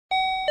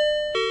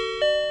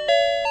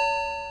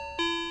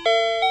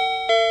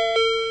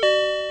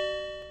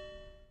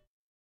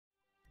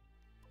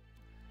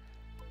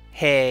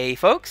Hey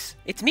folks,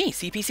 it's me,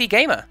 CPC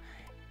Gamer.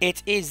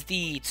 It is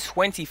the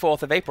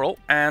 24th of April,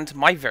 and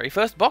my very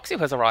first Bokksu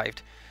has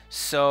arrived.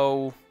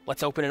 So,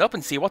 let's open it up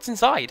and see what's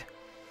inside.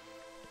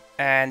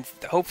 And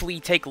hopefully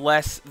take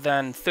less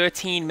than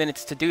 13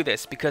 minutes to do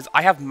this, because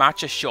I have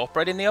matcha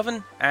shortbread in the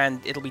oven, and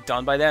it'll be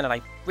done by then, and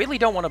I really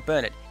don't want to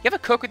burn it. You ever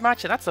cook with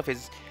matcha? That stuff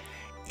is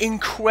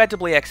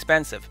incredibly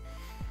expensive.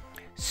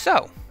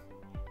 So,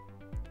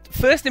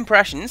 first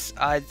impressions,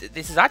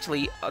 this is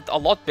actually a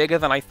lot bigger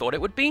than I thought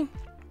it would be.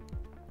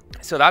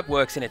 So that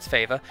works in its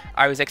favor.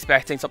 I was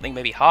expecting something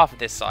maybe half of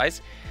this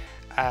size.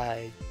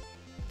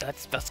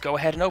 Let's go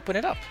ahead and open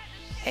it up.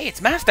 Hey,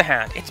 it's Master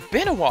Hand. It's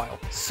been a while.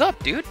 Sup,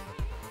 dude?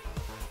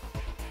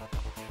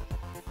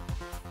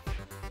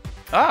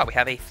 Ah, we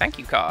have a thank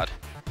you card.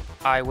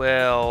 I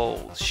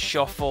will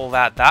shuffle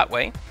that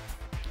way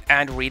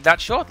and read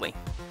that shortly.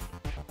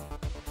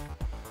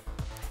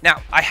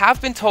 Now, I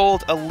have been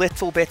told a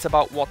little bit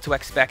about what to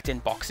expect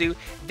in Bokksu.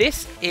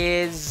 This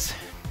is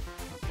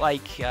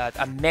like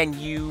a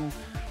menu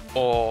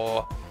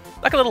or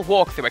like a little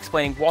walkthrough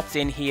explaining what's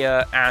in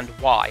here and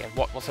why and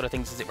what sort of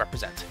things does it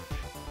represent.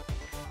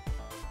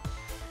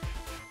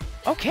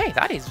 Okay,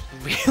 that is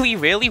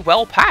really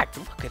well packed.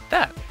 Look at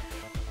that.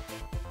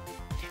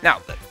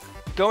 Now,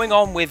 going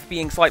on with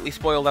being slightly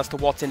spoiled as to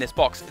what's in this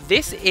box,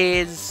 this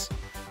is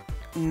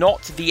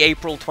not the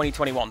April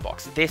 2021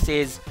 box. This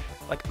is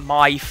like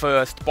my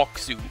first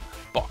Bokksu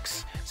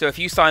box. So if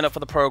you sign up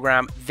for the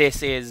program,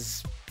 this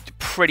is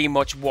pretty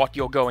much what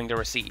you're going to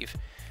receive.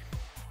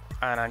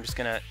 And I'm just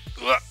gonna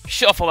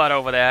shuffle that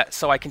over there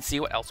so I can see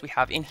what else we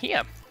have in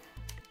here.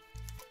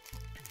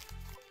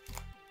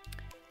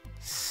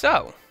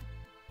 So,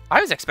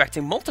 I was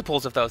expecting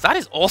multiples of those. That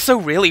is also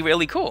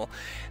really cool.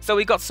 So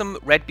we got some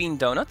red bean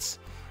donuts.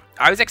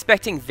 I was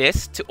expecting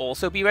this to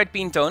also be red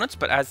bean donuts,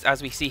 but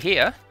as we see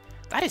here,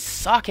 that is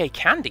sake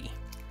candy.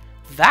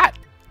 That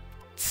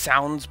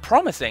sounds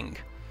promising.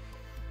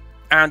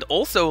 And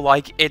also,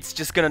 like, it's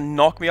just gonna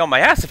knock me on my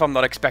ass if I'm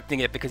not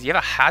expecting it, because you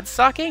ever had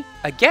sake?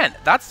 Again,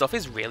 that stuff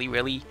is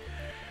really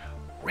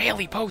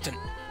potent.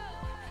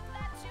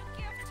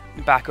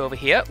 Back over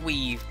here,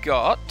 we've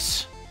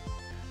got...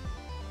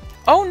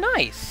 Oh,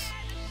 nice!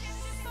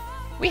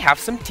 We have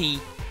some tea.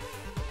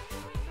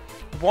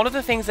 One of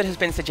the things that has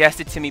been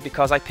suggested to me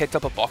because I picked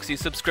up a Bokksu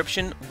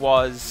subscription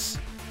was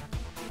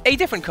a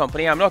different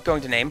company I'm not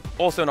going to name,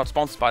 also not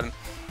sponsored by them,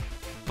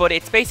 but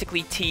it's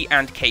basically tea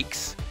and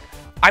cakes.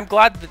 I'm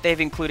glad that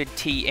they've included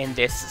tea in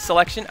this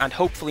selection, and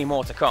hopefully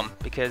more to come,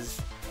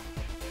 because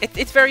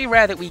it's very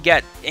rare that we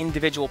get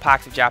individual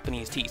packs of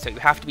Japanese tea, so you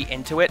have to be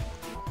into it,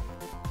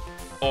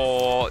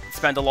 or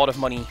spend a lot of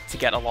money to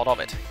get a lot of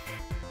it.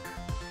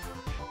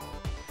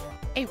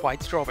 A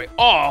white strawberry.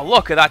 Oh,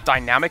 look at that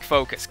dynamic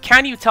focus.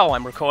 Can you tell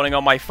I'm recording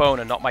on my phone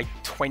and not my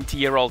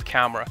 20-year-old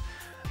camera?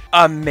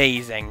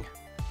 Amazing.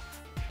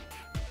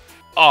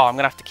 Oh, I'm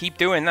gonna have to keep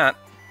doing that.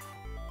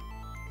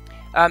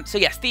 So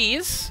yes,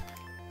 these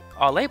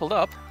are labeled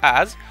up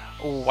as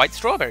white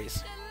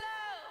strawberries.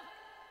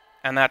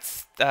 And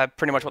that's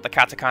pretty much what the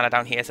katakana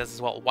down here says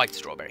as well, white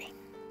strawberry.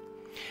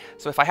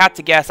 So if I had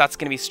to guess, that's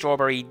going to be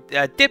strawberry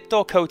dipped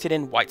or coated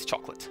in white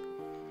chocolate.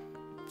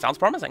 Sounds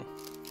promising.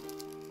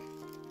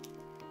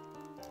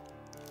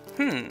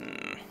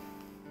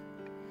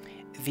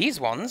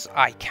 These ones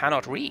I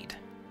cannot read.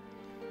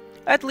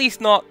 At least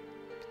not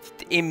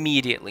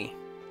immediately.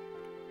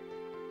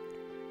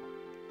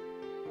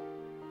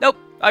 Nope,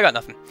 I got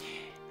nothing.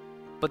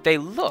 But they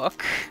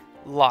look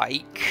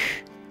like,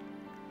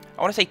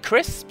 I want to say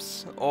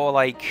crisps, or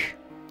like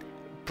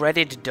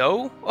breaded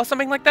dough, or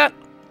something like that.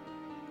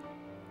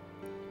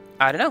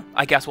 I don't know.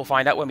 I guess we'll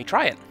find out when we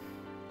try it.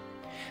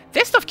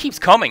 This stuff keeps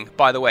coming,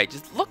 by the way.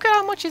 Just look at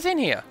how much is in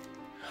here.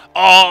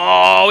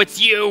 Oh, it's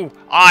you!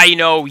 I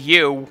know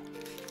you!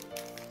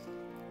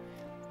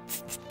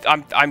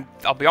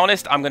 I'll be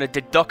honest, I'm going to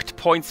deduct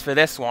points for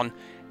this one.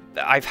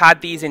 I've had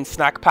these in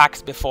snack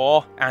packs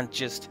before, and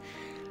just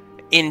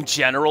in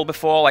general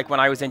before, like when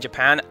I was in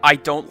Japan. I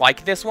don't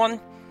like this one,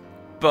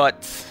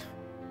 but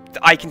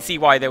I can see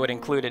why they would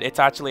include it. It's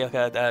actually like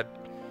a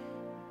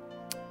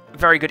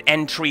very good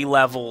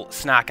entry-level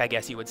snack, I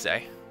guess you would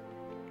say.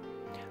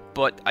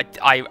 But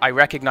I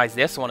recognize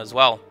this one as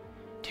well.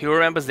 Who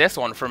remembers this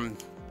one from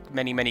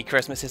many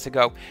Christmases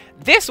ago?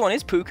 This one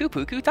is Puku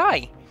Puku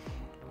Tai,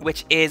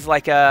 which is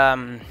like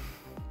a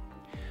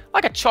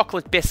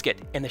chocolate biscuit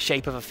in the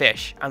shape of a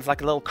fish, and it's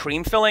like a little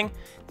cream filling.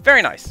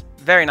 Very nice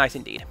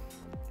indeed.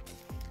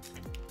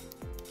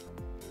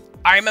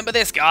 I remember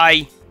this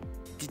guy.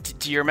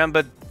 Do you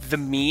remember the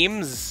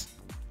memes?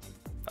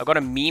 I've got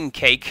a meme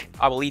cake.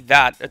 I will eat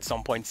that at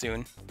some point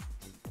soon.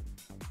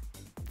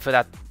 For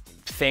that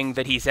thing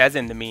that he says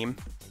in the meme.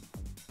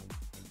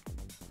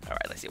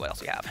 Alright, let's see what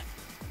else we have.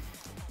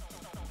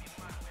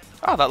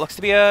 Oh, that looks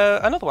to be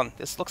another one.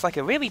 This looks like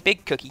a really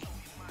big cookie.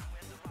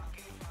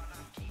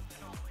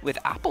 With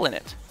apple in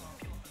it.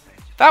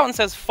 That one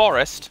says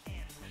forest.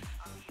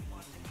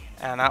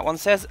 And that one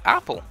says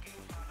apple.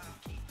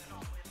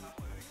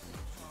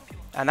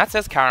 And that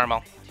says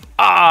caramel.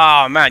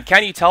 Ah, man,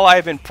 can you tell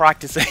I've been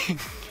practicing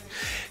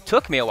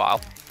took me a while,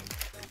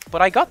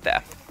 but I got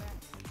there.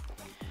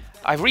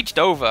 I've reached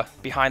over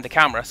behind the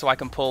camera so I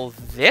can pull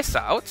this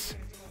out.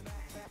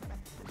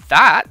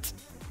 That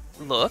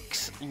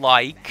looks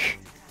like...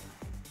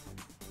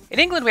 In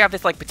England we have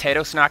this like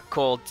potato snack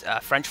called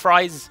French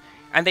fries,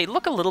 and they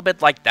look a little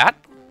bit like that.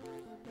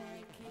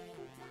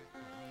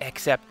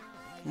 Except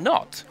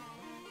not.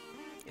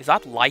 Is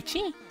that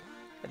lychee?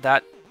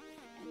 That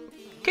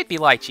could be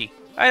lychee.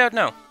 I don't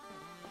know.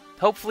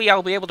 Hopefully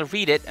I'll be able to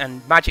read it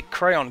and Magic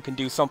Crayon can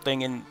do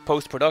something in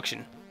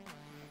post-production.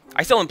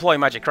 I still employ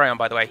Magic Crayon,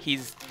 by the way.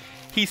 He's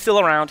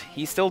still around.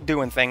 He's still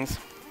doing things.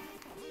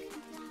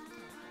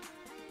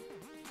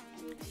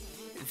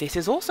 This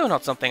is also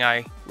not something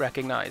I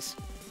recognize.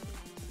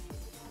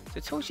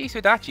 Satoshi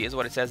Sudachi is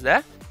what it says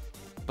there.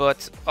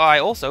 But I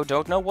also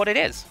don't know what it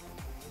is.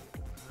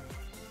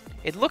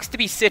 It looks to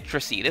be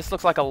citrusy. This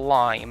looks like a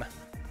lime.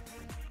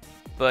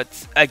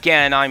 But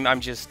again,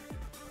 I'm just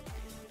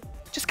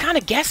kind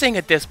of guessing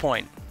at this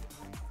point.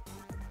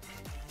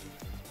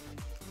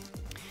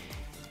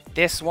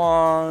 This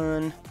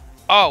one...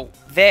 Oh,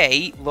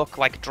 they look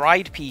like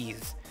dried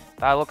peas.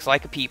 That looks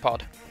like a pea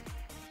pod.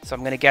 So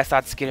I'm going to guess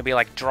that's going to be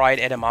like dried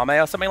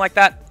edamame or something like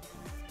that.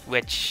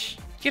 Which,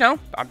 you know,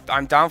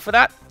 I'm down for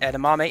that.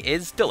 Edamame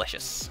is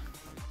delicious.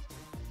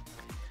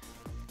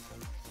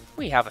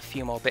 We have a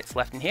few more bits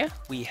left in here.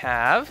 We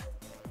have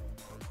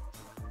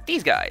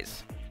these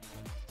guys.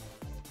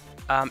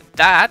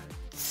 That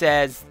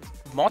says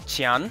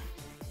Mochan.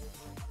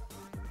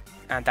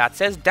 And that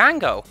says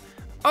Dango.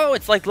 Oh,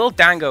 it's like little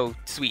Dango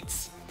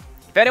sweets.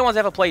 If anyone's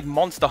ever played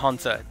Monster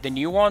Hunter, the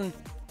new one,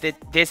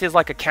 this is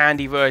like a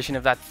candy version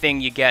of that thing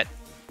you get.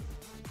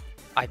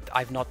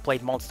 I've not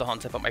played Monster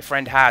Hunter, but my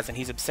friend has, and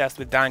he's obsessed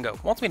with Dango.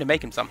 Wants me to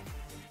make him some.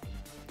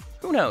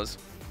 Who knows?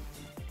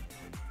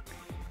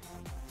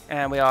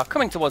 And we are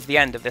coming towards the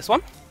end of this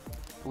one.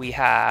 We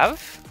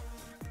have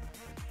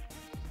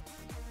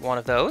one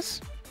of those.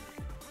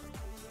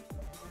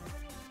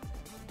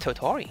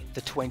 Totori,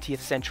 the 20th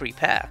century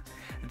pear.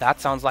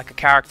 That sounds like a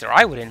character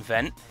I would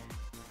invent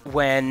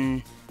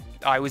when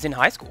I was in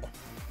high school.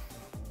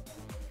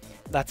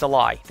 That's a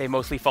lie. They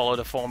mostly followed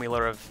a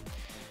formula of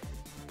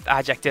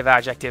adjective,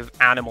 adjective,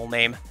 animal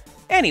name.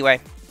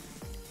 Anyway,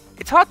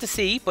 it's hard to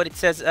see, but it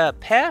says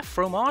pear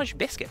fromage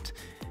biscuit.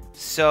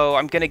 So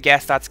I'm going to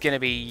guess that's going to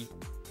be,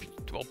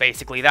 well,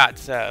 basically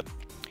that's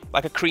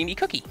like a creamy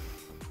cookie.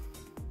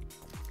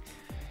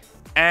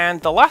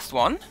 And the last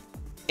one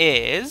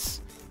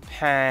is,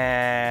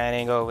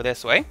 panning over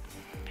this way,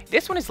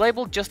 this one is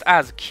labeled just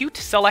as Cute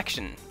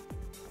Selection.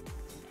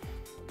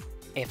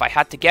 If I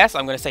had to guess,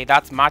 I'm going to say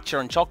that's matcha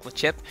and chocolate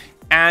chip,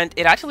 and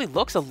it actually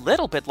looks a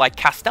little bit like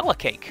Castella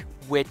cake,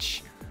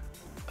 which,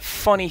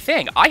 funny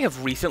thing, I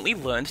have recently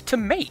learned to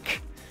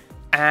make.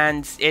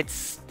 And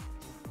it's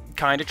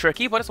kind of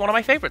tricky, but it's one of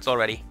my favorites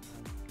already.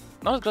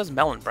 Not as good as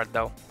melon bread,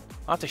 though.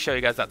 I'll have to show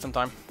you guys that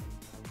sometime.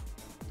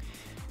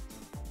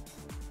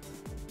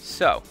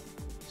 So,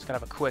 just gonna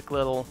have a quick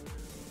little...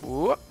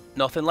 Whoop,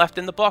 nothing left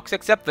in the box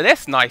except for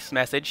this nice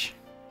message.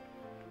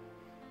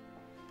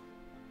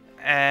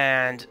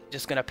 And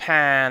just gonna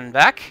pan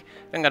back.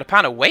 I'm gonna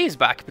pan a ways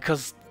back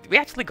because we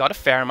actually got a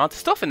fair amount of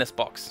stuff in this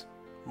box.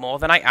 More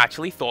than I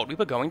actually thought we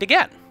were going to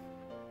get.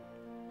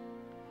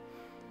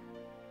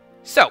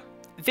 So,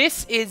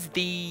 this is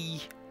the,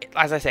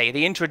 as I say,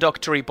 the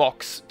introductory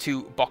box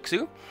to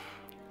Bokksu.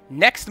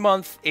 Next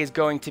month is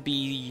going to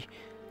be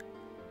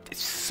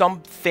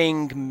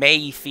something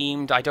May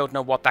themed. I don't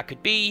know what that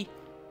could be,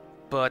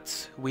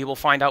 but we will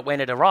find out when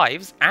it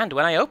arrives and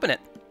when I open it.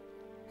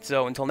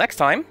 So until next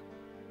time,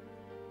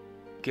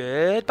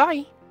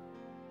 goodbye.